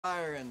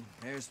fire and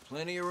there's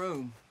plenty of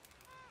room.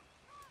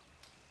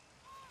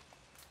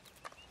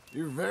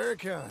 You're very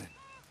kind.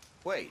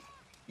 Wait,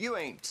 you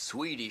ain't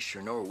Swedish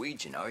or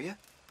Norwegian, are you?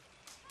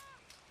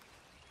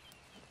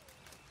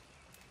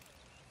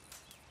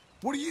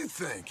 What do you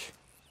think?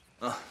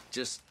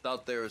 Just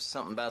thought there was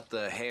something about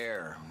the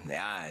hair,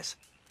 the eyes.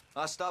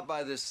 I stopped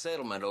by this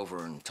settlement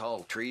over in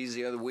Tall Trees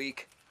the other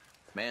week.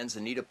 Man's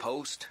in need of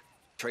post.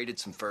 Traded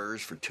some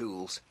furs for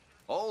tools.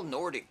 All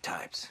Nordic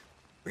types.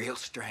 Real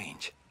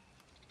strange.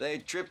 They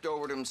tripped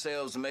over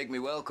themselves to make me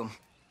welcome.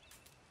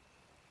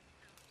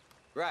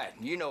 Right,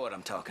 you know what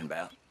I'm talking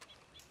about.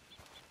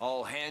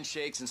 All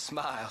handshakes and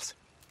smiles.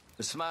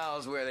 The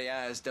smiles where the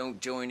eyes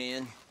don't join in.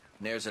 And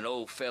there's an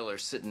old feller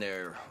sitting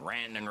there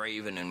ranting and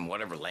raving in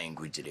whatever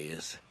language it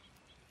is.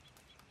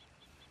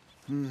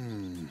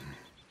 Then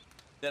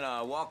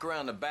I walk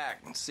around the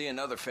back and see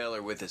another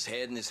feller with his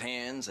head in his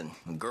hands and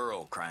a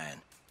girl crying.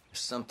 There's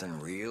something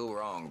real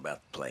wrong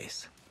about the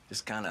place.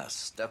 Just kinda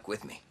stuck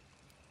with me.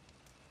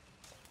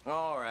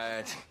 All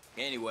right.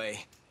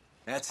 Anyway,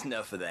 that's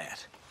enough of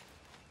that.